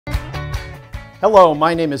Hello,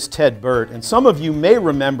 my name is Ted Burt, and some of you may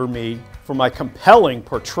remember me for my compelling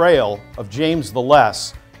portrayal of James the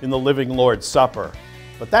Less in the Living Lord's Supper.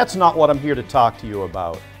 But that's not what I'm here to talk to you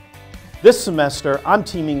about. This semester, I'm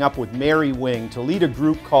teaming up with Mary Wing to lead a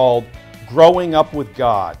group called Growing Up with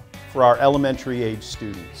God for our elementary age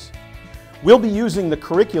students. We'll be using the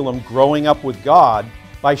curriculum Growing Up with God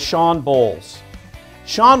by Sean Bowles.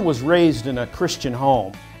 Sean was raised in a Christian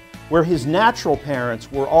home where his natural parents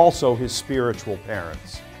were also his spiritual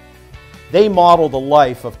parents. They modeled a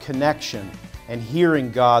life of connection and hearing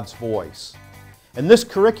God's voice. And this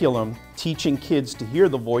curriculum, teaching kids to hear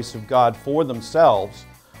the voice of God for themselves,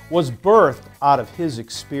 was birthed out of his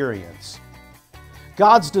experience.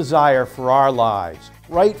 God's desire for our lives,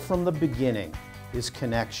 right from the beginning, is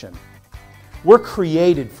connection. We're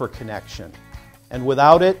created for connection, and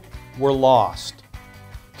without it, we're lost.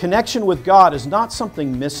 Connection with God is not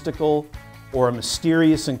something mystical or a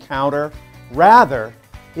mysterious encounter. Rather,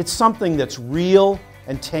 it's something that's real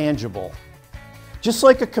and tangible. Just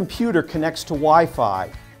like a computer connects to Wi-Fi,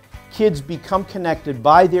 kids become connected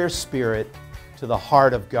by their spirit to the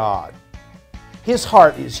heart of God. His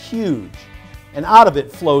heart is huge, and out of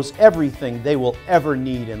it flows everything they will ever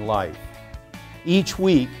need in life. Each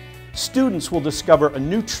week, students will discover a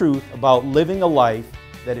new truth about living a life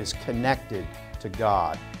that is connected to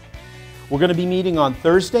God. We're going to be meeting on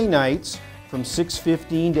Thursday nights from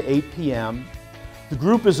 6:15 to 8 p.m. The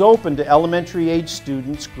group is open to elementary age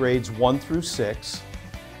students grades 1 through 6.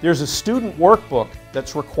 There's a student workbook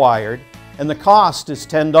that's required, and the cost is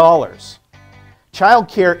 $10.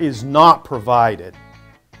 Childcare is not provided.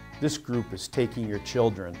 This group is taking your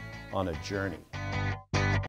children on a journey.